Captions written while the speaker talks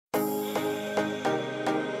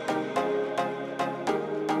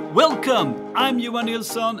Welcome! I'm Johan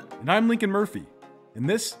Nilsson. And I'm Lincoln Murphy. And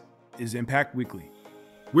this is Impact Weekly.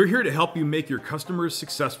 We're here to help you make your customers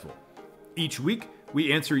successful. Each week,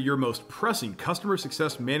 we answer your most pressing customer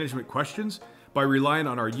success management questions by relying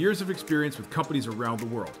on our years of experience with companies around the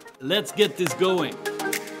world. Let's get this going.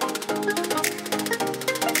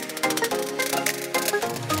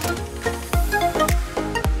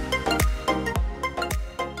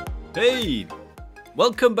 Hey!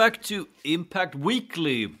 Welcome back to Impact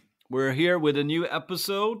Weekly. We're here with a new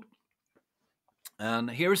episode. And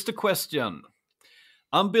here's the question.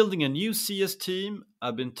 I'm building a new CS team.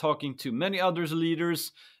 I've been talking to many other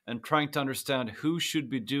leaders and trying to understand who should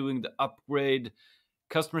be doing the upgrade,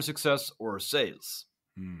 customer success, or sales.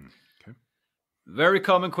 Okay. Very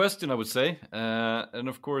common question, I would say. And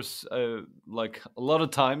of course, like a lot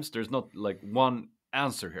of times, there's not like one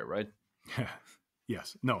answer here, right?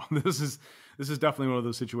 Yes. No, this is definitely one of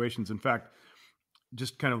those situations. In fact,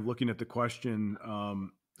 just kind of looking at the question,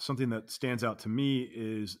 something that stands out to me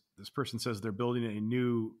is this person says they're building a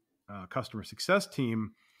new customer success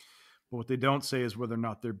team, but what they don't say is whether or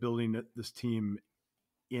not they're building this team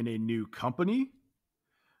in a new company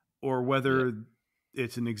or whether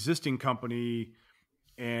it's an existing company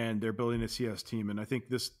and they're building a CS team. And I think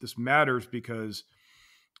this matters because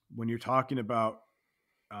when you're talking about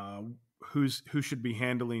who should be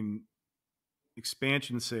handling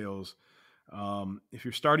expansion sales, if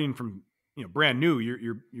you're starting from brand new,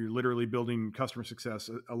 you're literally building customer success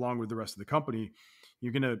along with the rest of the company.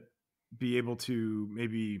 You're going to be able to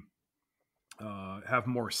maybe have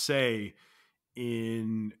more say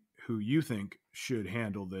in who you think should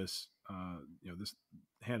handle this.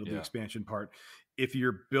 The expansion part. If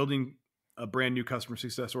you're building a brand new customer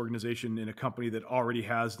success organization in a company that already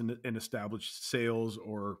has an established sales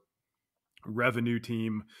or revenue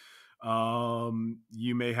team,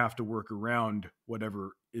 you may have to work around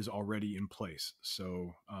whatever is already in place.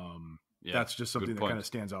 So that's just something that kind of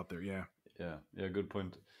stands out there. Yeah, good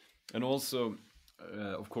point. And also,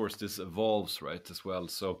 of course, this evolves, right, as well.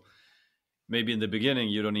 So maybe in the beginning,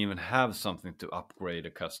 you don't even have something to upgrade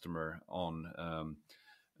a customer on.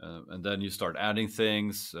 And then you start adding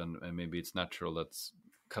things, and maybe it's natural that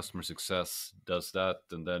customer success does that.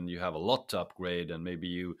 And then you have a lot to upgrade, and maybe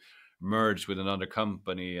you merge with another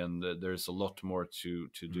company, and there's a lot more to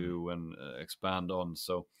do and expand on.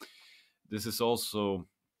 So this is also,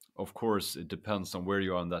 of course, it depends on where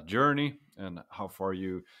you are on that journey and how far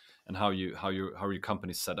you and how your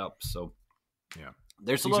company's set up. So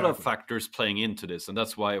there's a lot of factors playing into this, and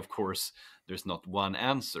that's why, of course, there's not one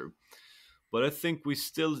answer. But I think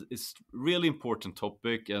it's really important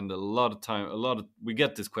topic, and we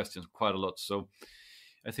get this question quite a lot. So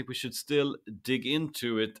I think we should still dig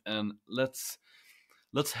into it, and let's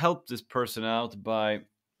help this person out by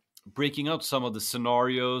breaking out some of the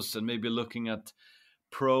scenarios and maybe looking at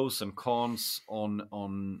pros and cons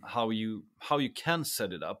on how you can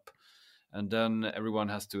set it up. And then everyone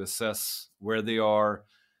has to assess where they are,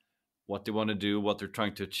 what they want to do, what they're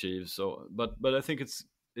trying to achieve. So, but I think it's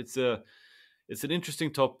an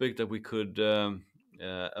interesting topic that we could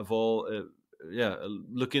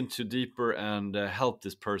look into deeper and help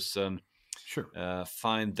this person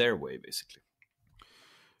find their way, basically.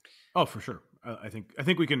 Oh, for sure. I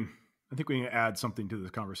think we can add something to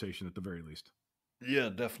this conversation at the very least. Yeah,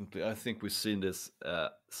 definitely. I think we've seen this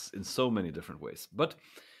in so many different ways. But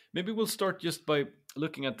maybe we'll start just by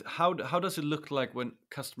looking at how does it look like when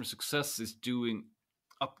customer success is doing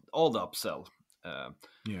all the upsell.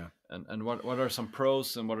 And what are some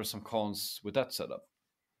pros and what are some cons with that setup?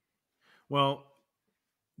 Well,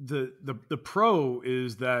 the pro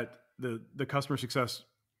is that the customer success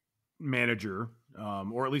manager,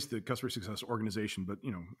 or at least the customer success organization, but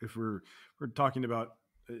if we're talking about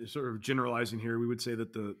sort of generalizing here, we would say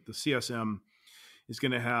that the CSM is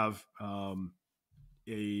going to have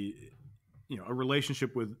a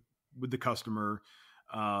relationship with the customer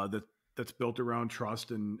that's built around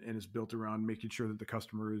trust and is built around making sure that the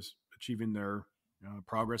customer is achieving their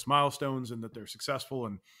progress milestones and that they're successful.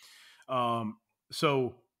 And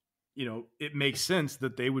so it makes sense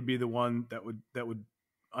that they would be the one that would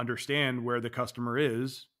understand where the customer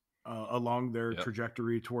is along their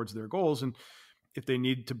trajectory towards their goals. And if they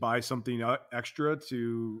need to buy something extra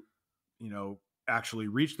to, actually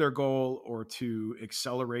reach their goal or to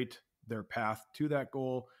accelerate their path to that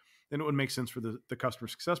goal, then it would make sense for the customer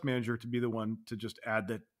success manager to be the one to just add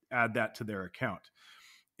that to their account.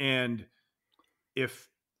 And if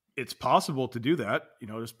it's possible to do that,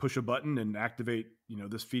 just push a button and activate,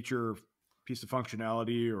 this feature, piece of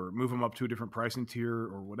functionality, or move them up to a different pricing tier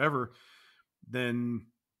or whatever, then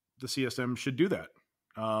the CSM should do that.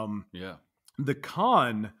 The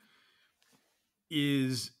con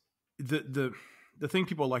is the thing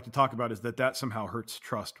people like to talk about is that somehow hurts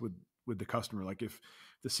trust with the customer. Like if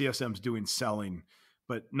the CSM's doing selling,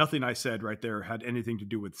 but nothing I said right there had anything to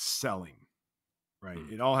do with selling, right?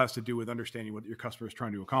 It all has to do with understanding what your customer is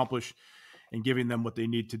trying to accomplish and giving them what they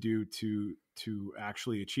need to do to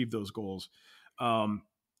actually achieve those goals.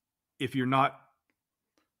 If you're not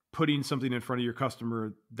putting something in front of your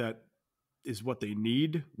customer that is what they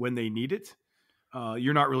need when they need it,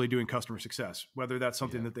 you're not really doing customer success. Whether that's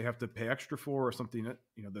something that they have to pay extra for or something that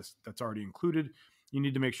that's already included, you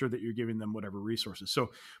need to make sure that you're giving them whatever resources.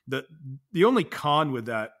 So the only con with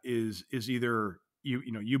that is either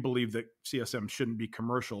you believe that CSM shouldn't be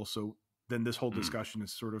commercial, so then this whole discussion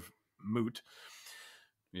is sort of moot.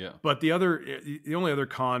 Yeah. But the only other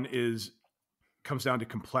con comes down to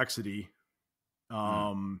complexity,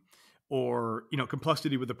 or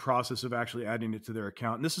complexity with the process of actually adding it to their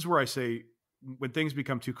account. And this is where I say, when things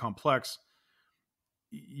become too complex,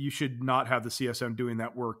 you should not have the CSM doing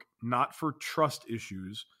that work, not for trust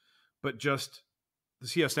issues, but just the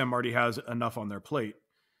CSM already has enough on their plate.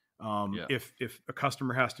 If a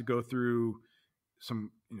customer has to go through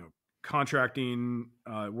some, contracting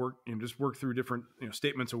work and just work through different,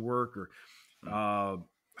 statements of work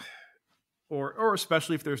or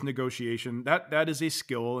especially if there's negotiation, that is a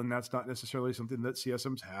skill, and that's not necessarily something that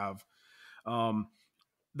CSMs have.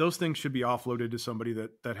 Those things should be offloaded to somebody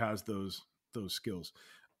that has those skills.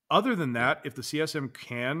 Other than that, if the CSM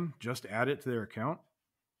can just add it to their account,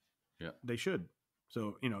 they should.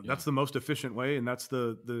 So, that's the most efficient way. And that's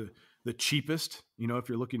the cheapest, if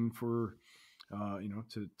you're looking for,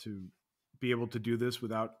 to be able to do this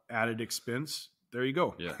without added expense, there you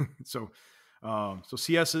go. Yeah. So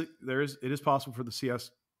CS, it is possible for the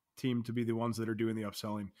CS team to be the ones that are doing the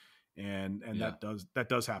upselling, and that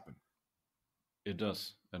does happen. It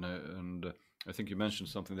does. And I think you mentioned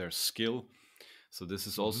something there, skill. So this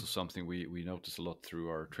is also something we notice a lot through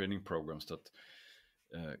our training programs, that,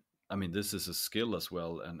 this is a skill as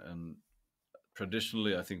well. And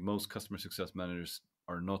traditionally, I think most customer success managers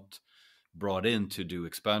are not brought in to do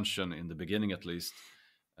expansion in the beginning, at least.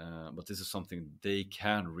 But this is something they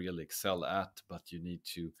can really excel at, but you need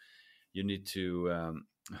to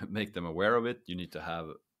make them aware of it. You need to have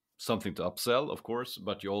something to upsell, of course,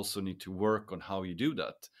 but you also need to work on how you do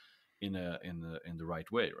that in the right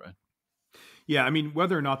way, right? Yeah,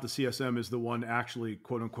 whether or not the CSM is the one actually,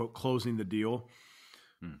 quote unquote, closing the deal,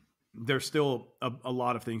 there's still a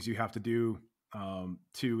lot of things you have to do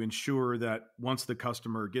to ensure that once the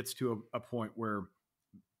customer gets to a point where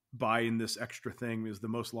buying this extra thing is the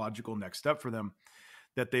most logical next step for them,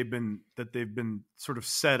 that they've been sort of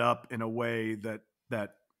set up in a way that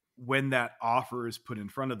when that offer is put in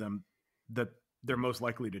front of them, that they're most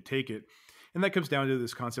likely to take it. And that comes down to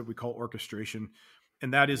this concept we call orchestration.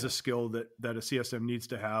 And that is a skill that a CSM needs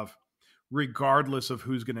to have, regardless of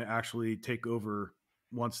who's going to actually take over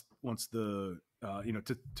once the,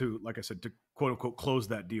 to, like I said, to quote unquote, close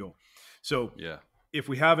that deal. So if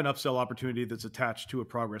we have an upsell opportunity that's attached to a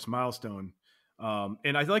progress milestone,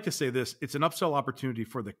 and I'd like to say this, it's an upsell opportunity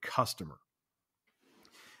for the customer.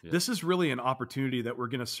 Yeah. This is really an opportunity that we're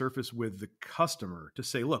going to surface with the customer to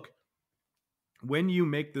say, look, when you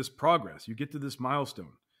make this progress, you get to this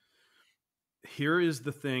milestone, here is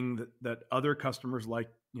the thing that other customers like,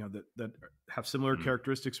 that have similar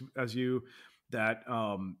characteristics as you, that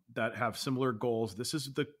have similar goals. This is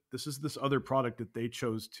this other product that they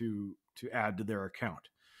chose to add to their account.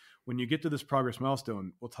 When you get to this progress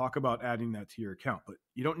milestone, we'll talk about adding that to your account, but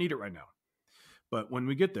you don't need it right now. But when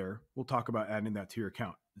we get there, we'll talk about adding that to your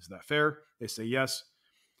account. Is that fair? They say yes.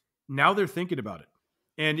 Now they're thinking about it.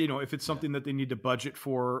 And, if it's something that they need to budget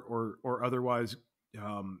for or otherwise,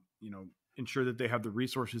 ensure that they have the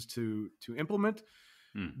resources to implement,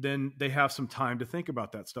 then they have some time to think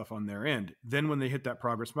about that stuff on their end. Then when they hit that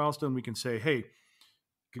progress milestone, we can say, hey,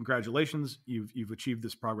 congratulations, you've achieved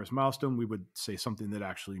this progress milestone. We would say something that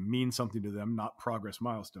actually means something to them, not progress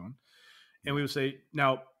milestone. And we would say,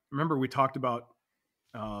 now, remember, we talked about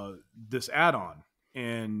this add-on,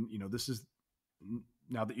 and this is,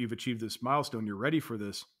 now that you've achieved this milestone, you're ready for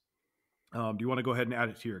this. Do you want to go ahead and add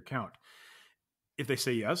it to your account? If they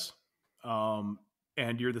say yes,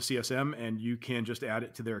 and you're the CSM and you can just add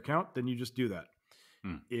it to their account, then you just do that.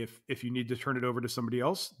 If you need to turn it over to somebody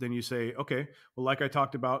else, then you say, okay, well, like I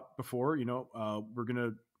talked about before, I'm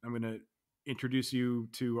going to introduce you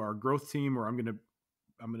to our growth team, or I'm going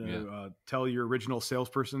to tell your original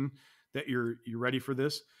salesperson that you're ready for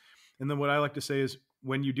this. And then what I like to say is,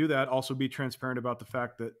 when you do that, also be transparent about the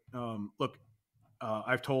fact that, look,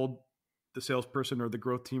 I've told the salesperson or the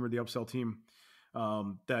growth team or the upsell team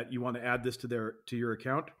that you want to add this to your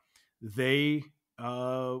account. They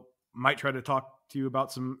might try to talk to you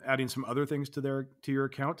about adding some other things to your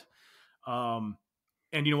account.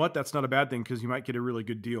 And you know what? That's not a bad thing, because you might get a really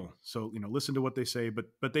good deal. So, listen to what they say,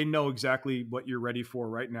 but they know exactly what you're ready for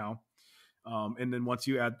right now. And then once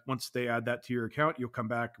they add that to your account, you'll come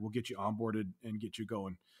back, we'll get you onboarded and get you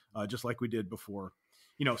going, just like we did before.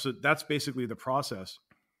 So that's basically the process.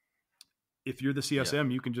 If you're the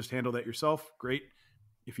CSM, you can just handle that yourself. Great.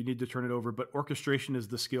 If you need to turn it over, but orchestration is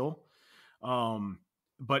the skill.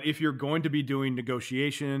 But if you're going to be doing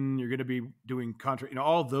negotiation, you're going to be doing contract,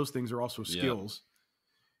 all of those things are also skills.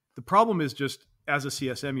 The problem is just, as a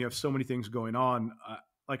CSM, you have so many things going on.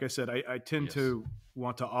 Like I said, I tend to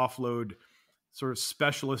want to offload sort of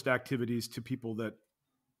specialist activities to people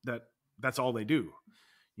that's all they do,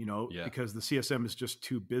 because the CSM is just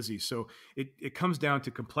too busy. So it comes down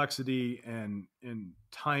to complexity and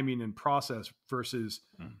timing and process versus,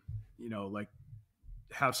 like,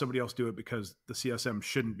 have somebody else do it because the CSM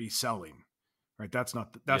shouldn't be selling, right? That's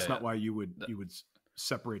not why you would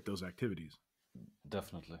separate those activities.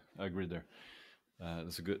 Definitely, I agree there.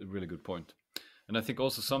 That's a really good point. And I think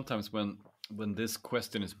also sometimes when this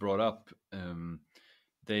question is brought up,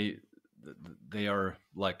 they are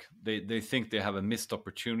like they think they have a missed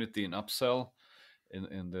opportunity in upsell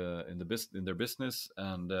in their business,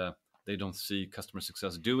 and they don't see customer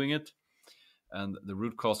success doing it. And the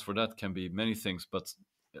root cause for that can be many things, but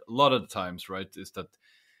a lot of the times, right, is that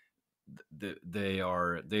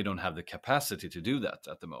they don't have the capacity to do that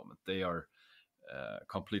at the moment. They are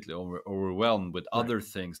completely overwhelmed with other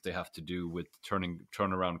things they have to do, with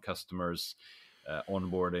turn around customers,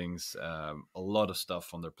 onboardings, a lot of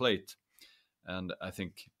stuff on their plate. And I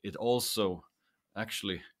think it also,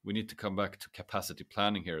 actually, we need to come back to capacity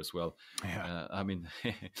planning here as well. I mean,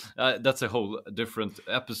 that's a whole different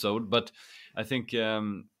episode, but I think I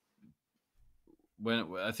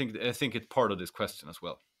think it's part of this question as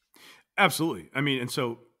well. Absolutely. I mean, and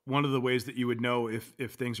so one of the ways that you would know if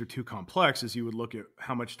things are too complex is you would look at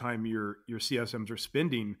how much time your CSMs are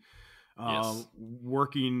spending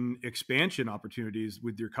working expansion opportunities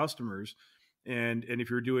with your customers. And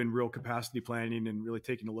if you're doing real capacity planning and really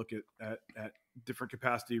taking a look at different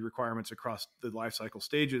capacity requirements across the life cycle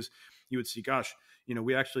stages, you would see, gosh,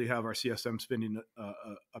 we actually have our CSM spending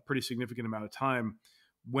a pretty significant amount of time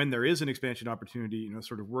when there is an expansion opportunity,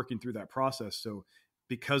 sort of working through that process. So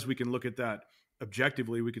because we can look at that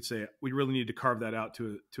objectively, we could say we really need to carve that out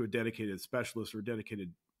to a dedicated specialist or a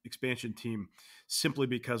dedicated expansion team, simply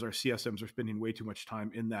because our CSMs are spending way too much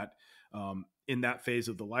time in that phase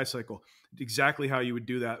of the life cycle. Exactly how you would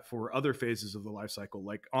do that for other phases of the life cycle,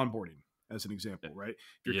 like onboarding, as an example, right?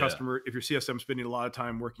 If your CSM is spending a lot of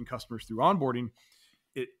time working customers through onboarding,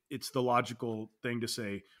 it's the logical thing to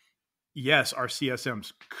say, yes, our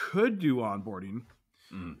CSMs could do onboarding,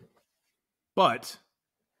 but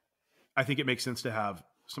I think it makes sense to have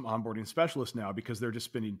some onboarding specialists now, because they're just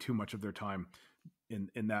spending too much of their time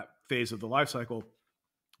in that phase of the life cycle,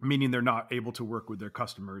 meaning they're not able to work with their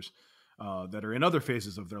customers that are in other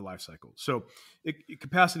phases of their life cycle. So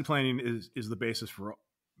capacity planning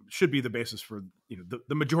should be the basis for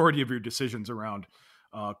the majority of your decisions around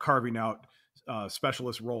carving out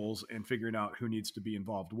specialist roles and figuring out who needs to be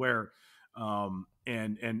involved where.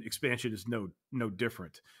 And expansion is no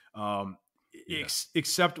different.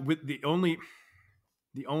 Except with the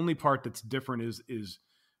only part that's different is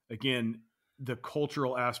again, the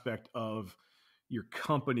cultural aspect of your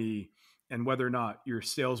company and whether or not your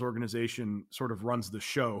sales organization sort of runs the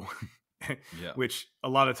show, which a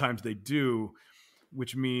lot of times they do,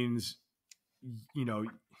 which means,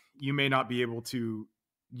 you may not be able to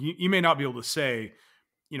say,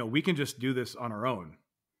 we can just do this on our own.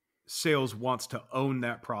 Sales wants to own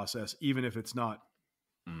that process, even if it's not,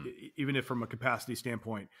 even if from a capacity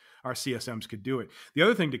standpoint, our CSMs could do it. The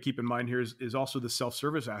other thing to keep in mind here is also the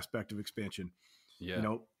self-service aspect of expansion.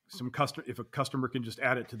 If a customer can just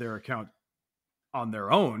add it to their account on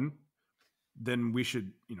their own, then we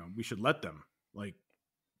should let them,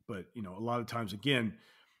 but a lot of times, again,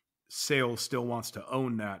 sales still wants to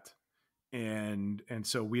own that. And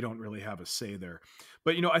so we don't really have a say there.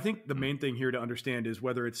 But, I think the main thing here to understand is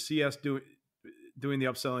whether it's CS doing the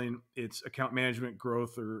upselling, it's account management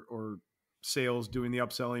growth or sales doing the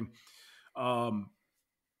upselling.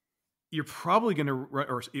 You're probably going to,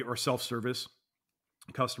 or self-service,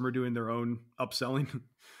 customer doing their own upselling.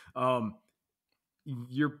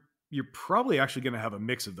 You're probably actually going to have a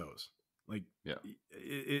mix of those.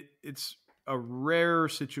 It's a rare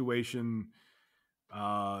situation.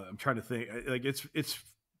 I'm trying to think.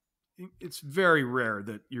 It's very rare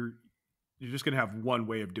that you're just going to have one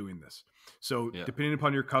way of doing this. So depending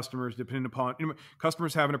upon your customers,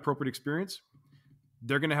 customers have an appropriate experience,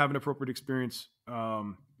 they're going to have an appropriate experience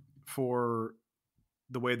for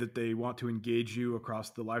the way that they want to engage you across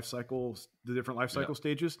the life cycles, the different life cycle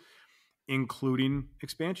stages, including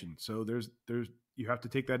expansion. So there's you have to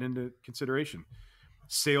take that into consideration.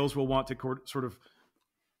 Sales will want to sort of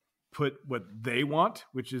put what they want,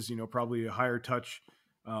 which is, probably a higher touch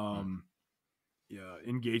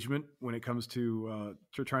engagement when it comes to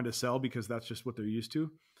trying to sell, because that's just what they're used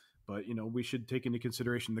to. But, we should take into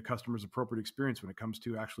consideration the customer's appropriate experience when it comes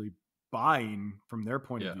to actually buying from their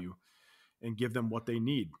point of view and give them what they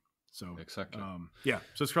need. So exactly.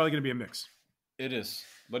 So it's probably going to be a mix. It is,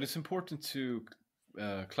 but it's important to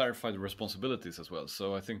clarify the responsibilities as well.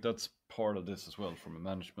 So I think that's part of this as well, from a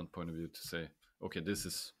management point of view, to say, okay, this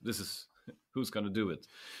is who's going to do it.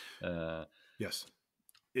 Yes,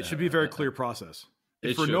 it should be a very clear process.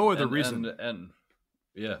 For should. No other reason.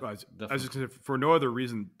 Yeah, I was just gonna say, for no other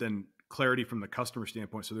reason than clarity from the customer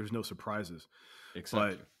standpoint, so there's no surprises.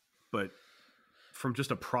 Exactly. But from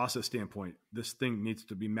just a process standpoint, this thing needs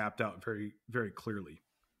to be mapped out very, very clearly.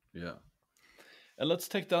 Yeah. And let's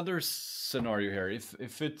take the other scenario here.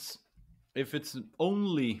 If it's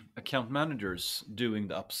only account managers doing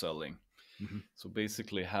the upselling, so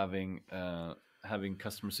basically having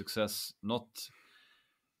customer success not,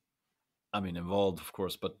 involved, of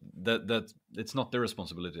course, but that it's not their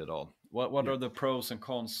responsibility at all. What are the pros and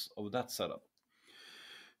cons of that setup?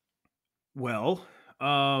 Well,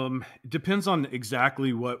 it depends on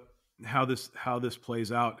exactly how this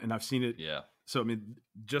plays out, and I've seen it. Yeah. So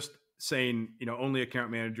just saying, only account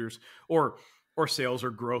managers or sales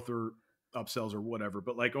or growth or upsells or whatever,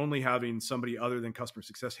 but like only having somebody other than customer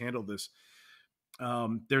success handle this.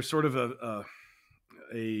 There's sort of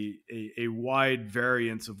a wide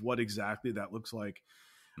variance of what exactly that looks like.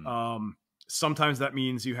 Sometimes that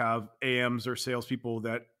means you have AMs or salespeople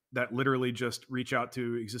that literally just reach out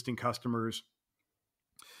to existing customers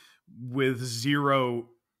with zero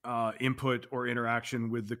input or interaction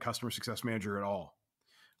with the customer success manager at all.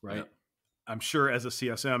 Right. Yeah. I'm sure as a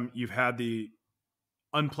CSM, you've had the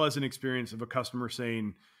unpleasant experience of a customer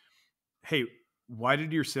saying, "Hey, why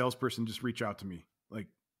did your salesperson just reach out to me? Like,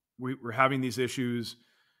 we're having these issues.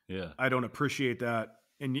 Yeah, I don't appreciate that."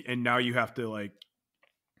 And now you have to like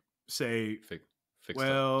say, fix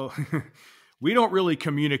well, we don't really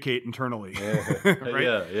communicate internally.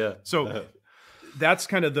 Right? Yeah. So that's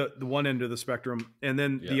kind of the one end of the spectrum. And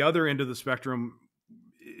then the other end of the spectrum,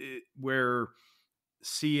 where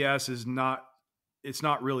CS is not, it's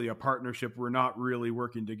not really a partnership. We're not really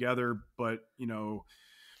working together, but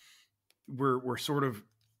we're sort of,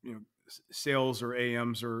 sales or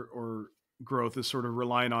AMs or growth is sort of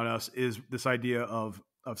relying on us, is this idea of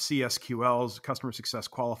CSQLs, customer success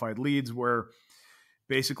qualified leads, where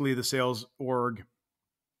basically the sales org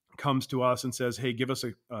comes to us and says, "Hey, give us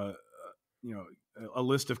a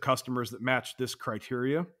list of customers that match this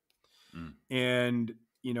criteria." And,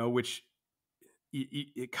 which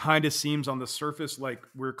it kind of seems on the surface like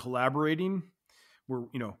we're collaborating.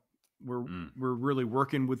 We're really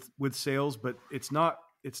working with sales, but it's not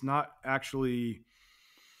actually,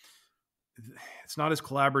 it's not as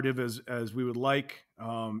collaborative as we would like.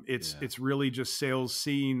 It's really just sales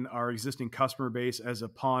seeing our existing customer base as a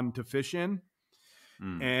pond to fish in.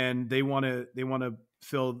 And they want to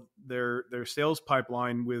fill their sales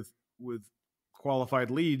pipeline with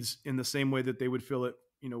qualified leads in the same way that they would fill it,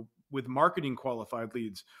 with marketing qualified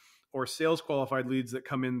leads or sales qualified leads that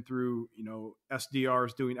come in through,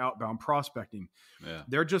 SDRs doing outbound prospecting. Yeah.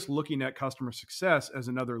 They're just looking at customer success as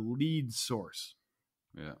another lead source.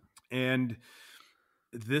 Yeah. And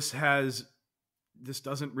this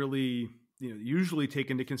doesn't really, usually take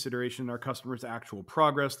into consideration our customers' actual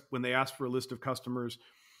progress. When they ask for a list of customers,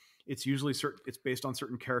 it's usually it's based on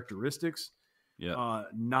certain characteristics,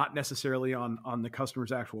 not necessarily on the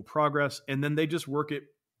customer's actual progress. And then they just work it,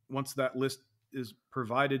 once that list is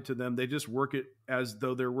provided to them, they just work it as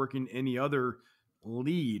though they're working any other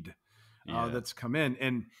lead that's come in.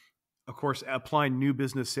 And of course, applying new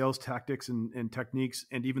business sales tactics and techniques,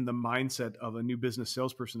 and even the mindset of a new business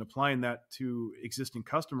salesperson, applying that to existing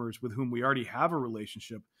customers with whom we already have a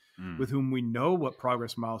relationship, with whom we know what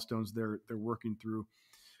progress milestones they're working through.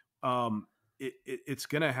 It's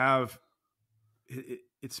going to have,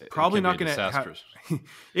 it's probably not going to have,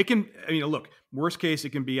 it can, look, worst case, it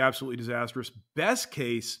can be absolutely disastrous. Best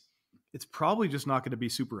case, it's probably just not going to be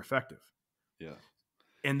super effective. Yeah.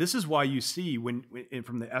 And this is why you see when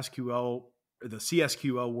from the SQL or the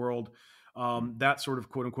CSQL world, that sort of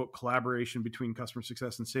quote unquote collaboration between customer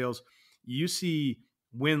success and sales, you see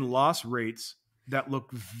win-loss rates that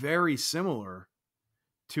look very similar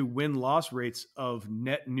to win-loss rates of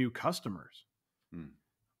net new customers.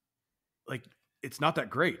 Like it's not that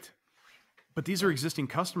great. But these are existing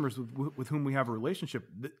customers with whom we have a relationship.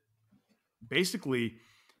 Basically,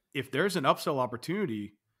 if there's an upsell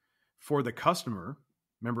opportunity for the customer,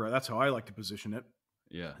 remember, that's how I like to position it.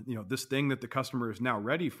 Yeah. This thing that the customer is now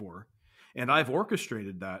ready for, and I've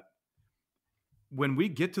orchestrated that. When we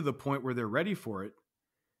get to the point where they're ready for it,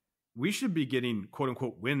 we should be getting quote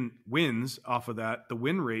unquote wins off of that. The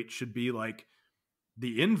win rate should be like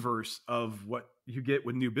the inverse of what you get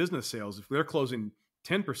with new business sales. If they're closing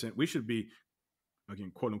 10%, we should be,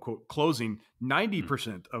 again, quote unquote, closing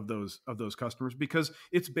 90% of those customers, because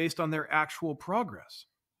it's based on their actual progress.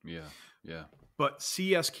 Yeah. Yeah. But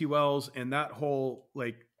CSQLs and that whole,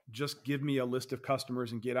 like, just give me a list of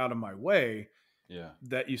customers and get out of my way. Yeah.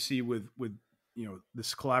 That you see with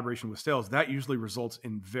this collaboration with sales, that usually results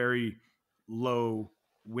in very low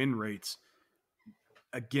win rates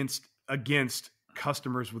against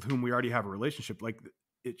customers with whom we already have a relationship. Like,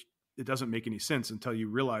 it doesn't make any sense until you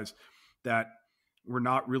realize that we're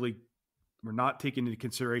not taking into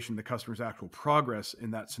consideration the customer's actual progress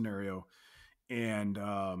in that scenario. And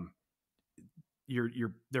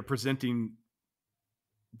they're presenting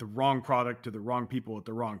the wrong product to the wrong people at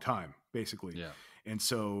the wrong time, basically. Yeah. And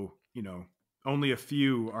so, only a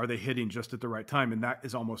few are they hitting just at the right time. And that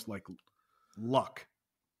is almost like luck.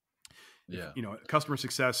 Yeah. Customer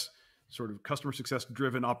success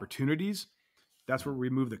driven opportunities. That's where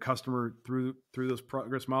we move the customer through those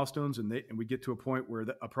progress milestones. And we get to a point where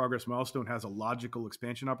a progress milestone has a logical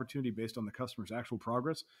expansion opportunity based on the customer's actual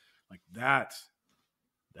progress. Like that's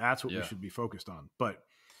what we should be focused on. But,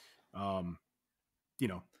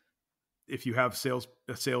 if you have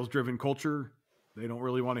a sales driven culture, they don't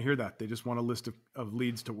really want to hear that. They just want a list of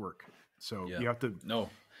leads to work. So you have to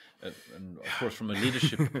and of course, from a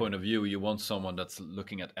leadership point of view, you want someone that's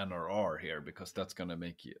looking at NRR here, because that's going to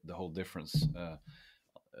make the whole difference.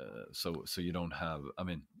 So you don't have,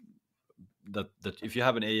 that if you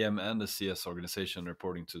have an AM and a CS organization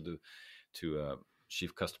reporting to a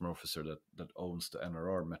chief customer officer that owns the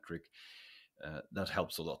NRR metric, that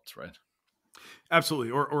helps a lot, right?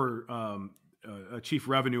 Absolutely. Or a chief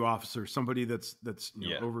revenue officer, somebody that's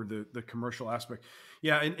over the commercial aspect.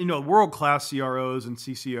 Yeah. And, world-class CROs and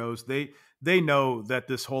CCOs, they know that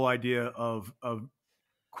this whole idea of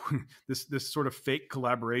this sort of fake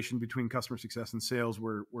collaboration between customer success and sales,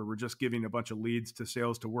 where we're just giving a bunch of leads to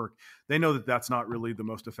sales to work. They know that that's not really the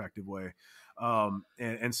most effective way.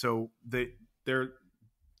 And so they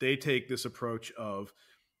take this approach of,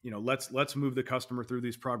 let's move the customer through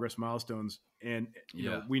these progress milestones. And,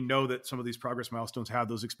 we know that some of these progress milestones have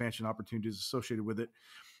those expansion opportunities associated with it.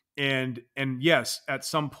 And yes, at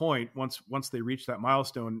some point, once they reach that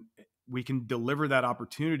milestone, we can deliver that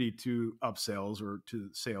opportunity to upsells or to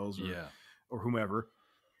sales or whomever,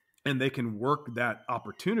 and they can work that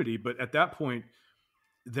opportunity. But at that point,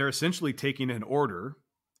 they're essentially taking an order,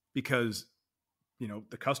 because,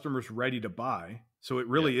 the customer's ready to buy. So it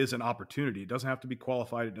really is an opportunity. It doesn't have to be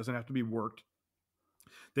qualified. It doesn't have to be worked.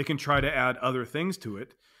 They can try to add other things to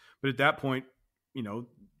it. But at that point,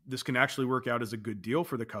 this can actually work out as a good deal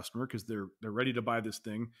for the customer, because they're ready to buy this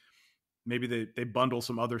thing. Maybe they bundle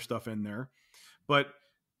some other stuff in there. But,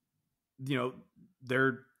 the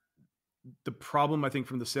problem, I think,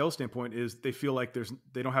 from the sales standpoint, is they feel like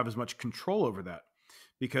they don't have as much control over that,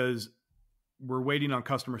 because we're waiting on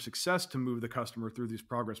customer success to move the customer through these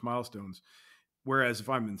progress milestones. Whereas if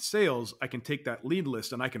I'm in sales, I can take that lead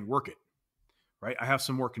list and I can work it, right? I have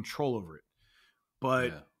some more control over it.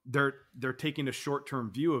 But they're taking a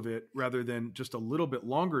short-term view of it rather than just a little bit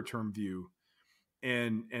longer-term view,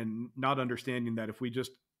 and not understanding that if we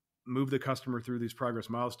just move the customer through these progress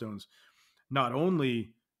milestones, not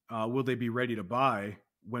only will they be ready to buy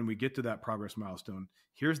when we get to that progress milestone.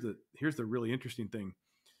 Here's the really interesting thing.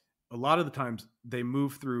 A lot of the times they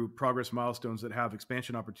move through progress milestones that have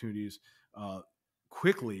expansion opportunities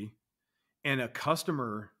quickly, and a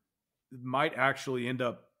customer might actually end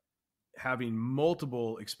up having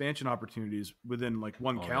multiple expansion opportunities within like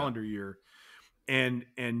one calendar year. And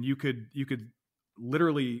you could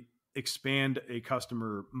literally expand a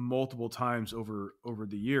customer multiple times over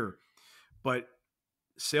the year. But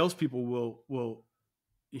salespeople will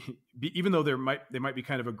be, even though they might be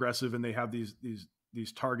kind of aggressive and they have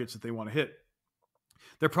these targets that they want to hit,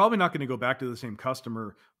 they're probably not going to go back to the same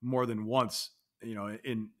customer more than once,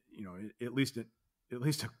 at least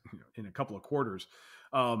in a couple of quarters,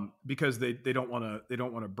 because they don't want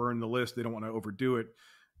to burn the list. They don't want to overdo it.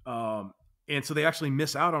 And so they actually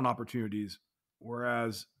miss out on opportunities,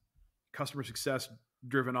 whereas customer success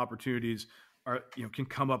driven opportunities can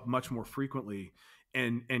come up much more frequently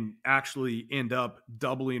and actually end up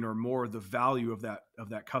doubling or more the value of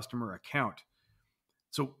that customer account.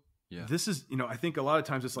 So Yeah. this is, I think a lot of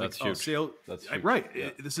times it's like, That's huge. sales, That's huge. right.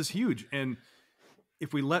 Yeah. This is huge. And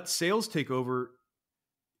if we let sales take over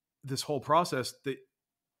this whole process,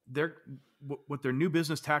 what their new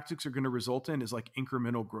business tactics are going to result in is like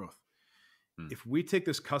incremental growth. If we take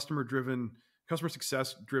this customer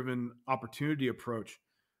success driven opportunity approach,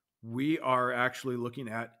 we are actually looking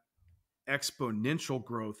at exponential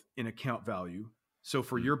growth in account value. So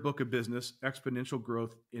for your book of business, exponential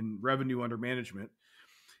growth in revenue under management.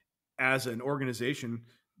 As an organization,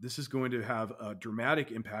 this is going to have a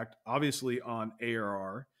dramatic impact, obviously on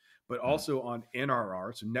ARR, but also on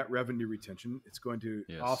NRR, so net revenue retention. It's going to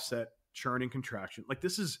offset churn and contraction. Like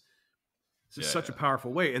this is such a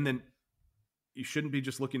powerful way. And then you shouldn't be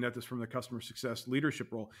just looking at this from the customer success leadership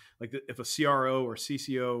role. Like if a CRO or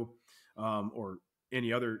CCO or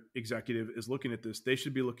any other executive is looking at this, they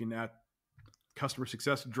should be looking at customer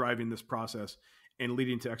success driving this process and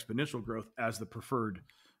leading to exponential growth as the preferred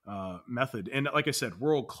method. And like I said,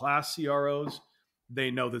 world-class CROs, they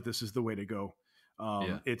know that this is the way to go.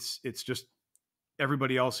 It's just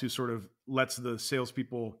everybody else who sort of lets the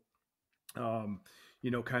salespeople,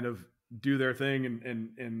 kind of do their thing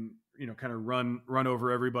and kind of run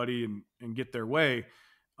over everybody and get their way.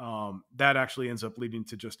 That actually ends up leading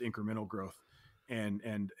to just incremental growth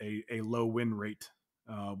and a low win rate,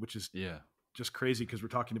 which is just crazy because we're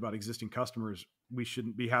talking about existing customers. We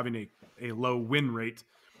shouldn't be having a low win rate.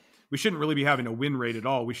 We shouldn't really be having a win rate at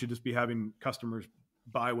all. We should just be having customers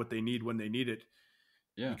buy what they need when they need it.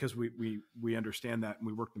 Yeah, because we understand that and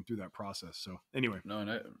we work them through that process. So anyway,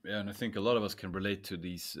 and I think a lot of us can relate to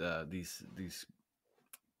these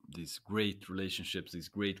great relationships, these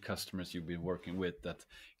great customers you've been working with that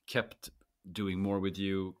kept doing more with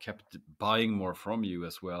you, kept buying more from you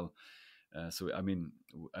as well. So I mean,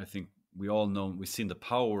 I think we all know, we've seen the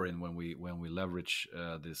power in when we leverage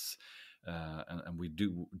this, and we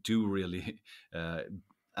do really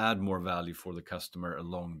add more value for the customer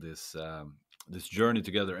along this this journey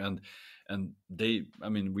together. And they, I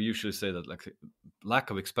mean, we usually say that like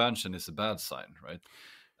lack of expansion is a bad sign, right?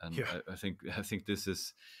 And I think this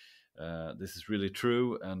is really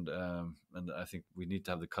true, and I think we need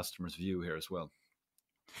to have the customer's view here as well.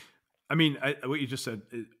 I mean, what you just said,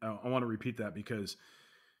 I want to repeat that because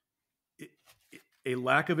a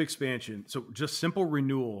lack of expansion, so just simple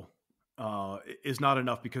renewal is not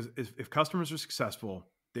enough, because if customers are successful,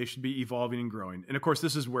 they should be evolving and growing. And of course,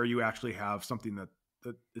 this is where you actually have something that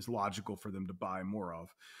is logical for them to buy more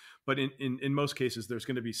of. But in most cases, there's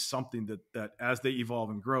going to be something that as they evolve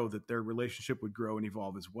and grow, that their relationship would grow and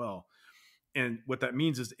evolve as well. And what that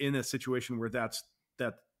means is, in a situation where that's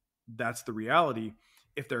the reality,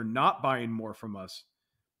 if they're not buying more from us,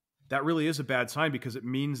 that really is a bad sign, because it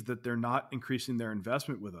means that they're not increasing their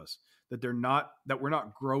investment with us, that we're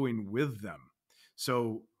not growing with them.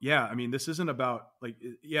 So yeah, I mean, this isn't about like,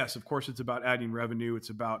 yes, of course it's about adding revenue.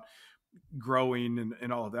 It's about growing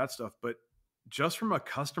and all of that stuff. But just from a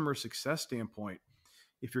customer success standpoint,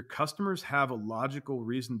 if your customers have a logical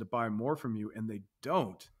reason to buy more from you and they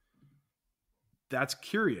don't, that's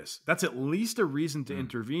curious. That's at least a reason to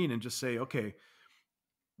intervene and just say, okay,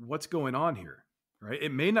 what's going on here? Right?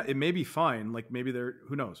 It may be fine. Like maybe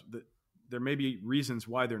who knows, there may be reasons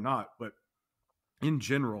why they're not, but in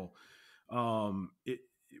general,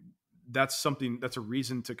 that's a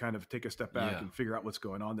reason to kind of take a step back and figure out what's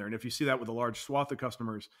going on there. And if you see that with a large swath of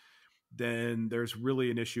customers, then there's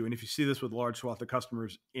really an issue. And if you see this with a large swath of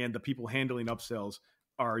customers and the people handling upsells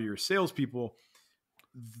are your salespeople,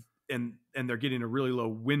 and they're getting a really low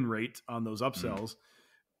win rate on those upsells,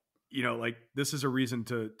 like this is a reason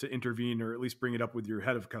to intervene, or at least bring it up with your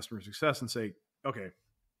head of customer success and say, okay,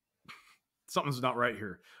 something's not right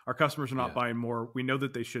here. Our customers are not buying more. We know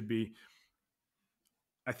that they should be.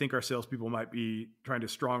 I think our salespeople might be trying to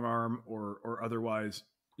strong arm or otherwise,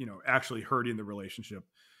 actually hurting the relationship.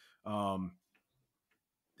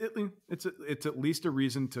 It's at least a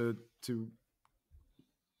reason to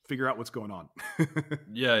figure out what's going on.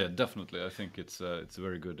 yeah, definitely. I think it's a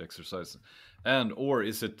very good exercise. Or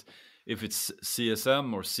is it, if it's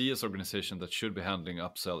CSM or CS organization that should be handling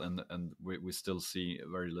upsell and we still see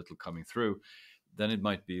very little coming through, then it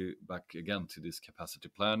might be back again to this capacity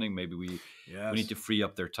planning. Maybe we need to free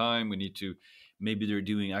up their time. Maybe they're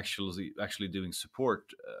doing actually doing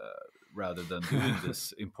support rather than doing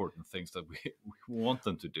this important things that we want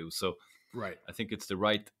them to do. So right, I think it's the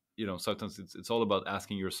right, sometimes it's all about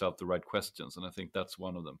asking yourself the right questions, and I think that's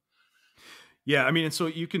one of them. Yeah, I mean, and so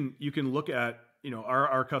you can look at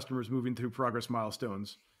our customers moving through progress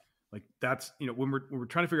milestones, like that's when we're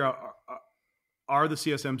trying to figure out are the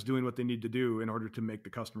CSMs doing what they need to do in order to make the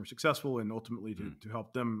customer successful and ultimately to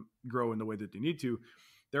help them grow in the way that they need to?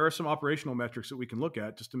 There are some operational metrics that we can look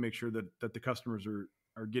at just to make sure that the customers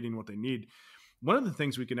are getting what they need. One of the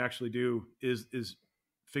things we can actually do is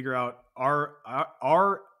figure out, are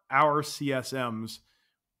our CSMs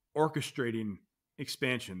orchestrating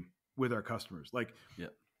expansion with our customers? Like,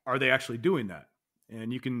 are they actually doing that?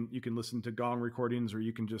 And you can listen to Gong recordings, or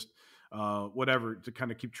you can just whatever to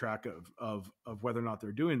kind of keep track of whether or not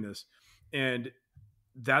they're doing this. And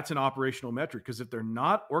that's an operational metric, because if they're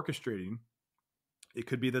not orchestrating, it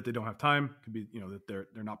could be that they don't have time. It could be, that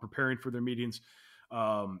they're not preparing for their meetings.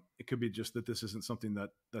 It could be just that this isn't something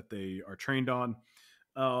that they are trained on.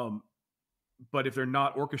 But if they're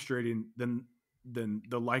not orchestrating, then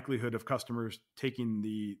the likelihood of customers taking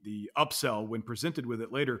the upsell when presented with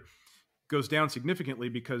it later goes down significantly,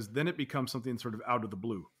 because then it becomes something sort of out of the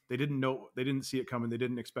blue. They didn't know, they didn't see it coming, they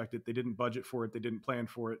didn't expect it, they didn't budget for it, they didn't plan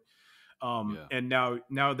for it. And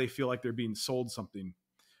now they feel like they're being sold something,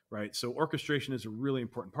 right? So orchestration is a really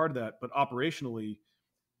important part of that, but operationally,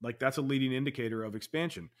 like, that's a leading indicator of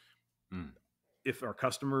expansion. If our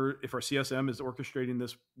CSM is orchestrating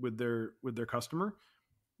this with their customer,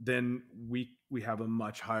 then we have a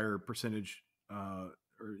much higher percentage, or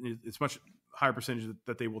it's much higher percentage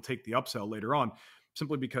that they will take the upsell later on,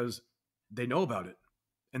 simply because they know about it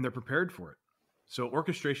and they're prepared for it. So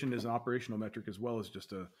orchestration is an operational metric, as well as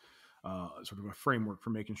just a sort of a framework for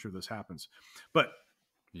making sure this happens. But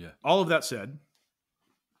all of that said,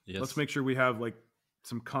 let's make sure we have like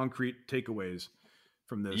some concrete takeaways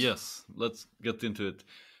from this. Yes, let's get into it.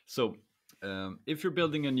 So if you're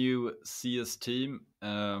building a new CS team,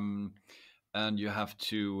 and you have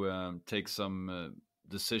to take some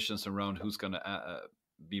decisions around who's going to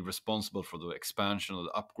be responsible for the expansion or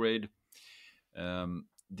the upgrade,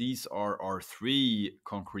 these are our three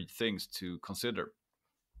concrete things to consider.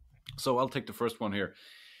 So I'll take the first one here.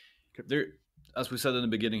 There, as we said in the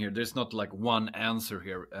beginning here, there's not like one answer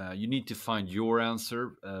here. You need to find your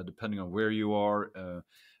answer depending on where you are,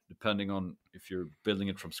 depending on if you're building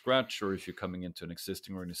it from scratch or if you're coming into an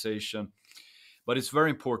existing organization. But it's very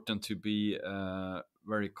important to be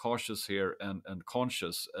very cautious here and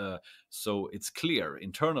conscious, so it's clear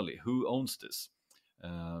internally who owns this,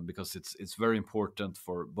 because it's very important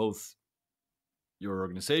for both your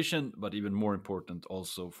organization, but even more important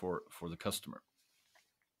also for the customer.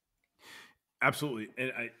 Absolutely.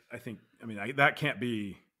 And I think that can't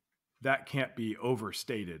be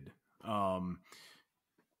overstated.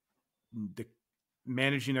 The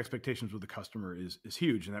managing expectations with the customer is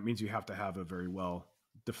huge, and that means you have to have a very well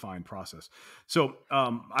defined process. So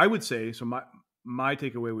I would say, so my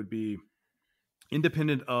takeaway would be,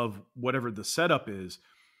 independent of whatever the setup is,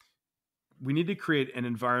 we need to create an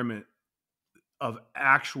environment of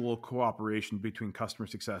actual cooperation between customer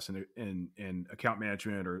success and account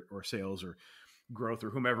management or sales or growth or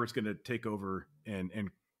whomever is going to take over and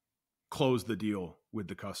close the deal with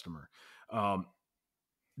the customer.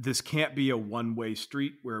 This can't be a one-way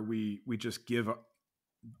street where we just give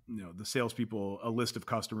the salespeople a list of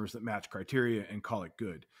customers that match criteria and call it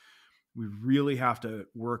good. We really have to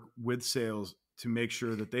work with sales to make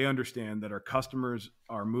sure that they understand that our customers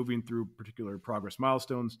are moving through particular progress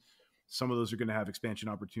milestones. Some of those are going to have expansion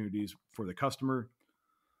opportunities for the customer.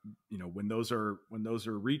 When those are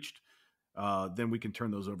reached, then we can turn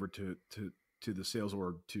those over to the sales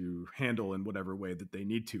org to handle in whatever way that they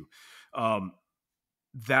need to.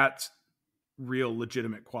 That's real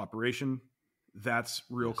legitimate cooperation. That's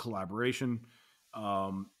real collaboration,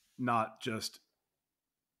 not just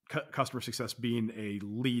customer success being a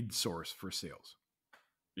lead source for sales.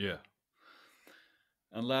 Yeah.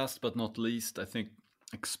 And last but not least, I think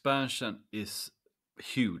expansion is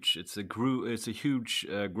huge. It's a huge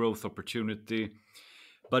growth opportunity,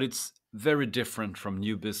 but it's very different from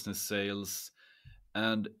new business sales.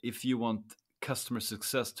 And if you want customer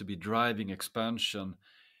success to be driving expansion,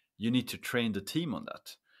 you need to train the team on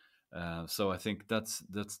that. So I think that's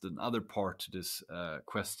another part to this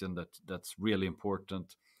question that's really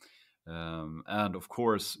important. And of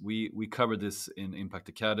course, we cover this in Impact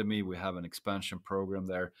Academy. We have an expansion program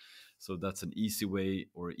there. So that's an easy way,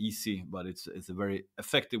 but it's a very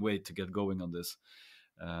effective way to get going on this.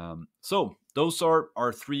 So those are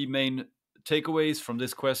our three main takeaways from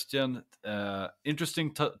this question.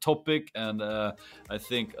 Interesting topic, and I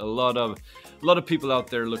think a lot of people out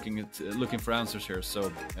there looking for answers here.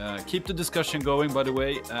 So keep the discussion going. By the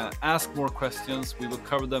way, ask more questions. We will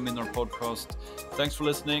cover them in our podcast. Thanks for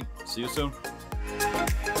listening. See you soon.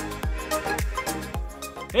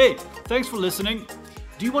 Hey, thanks for listening.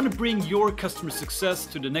 Do you want to bring your customer success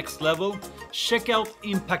to the next level? Check out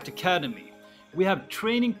Impact Academy. we have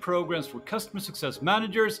training programs for customer success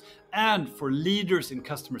managers and for leaders in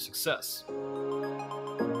customer success.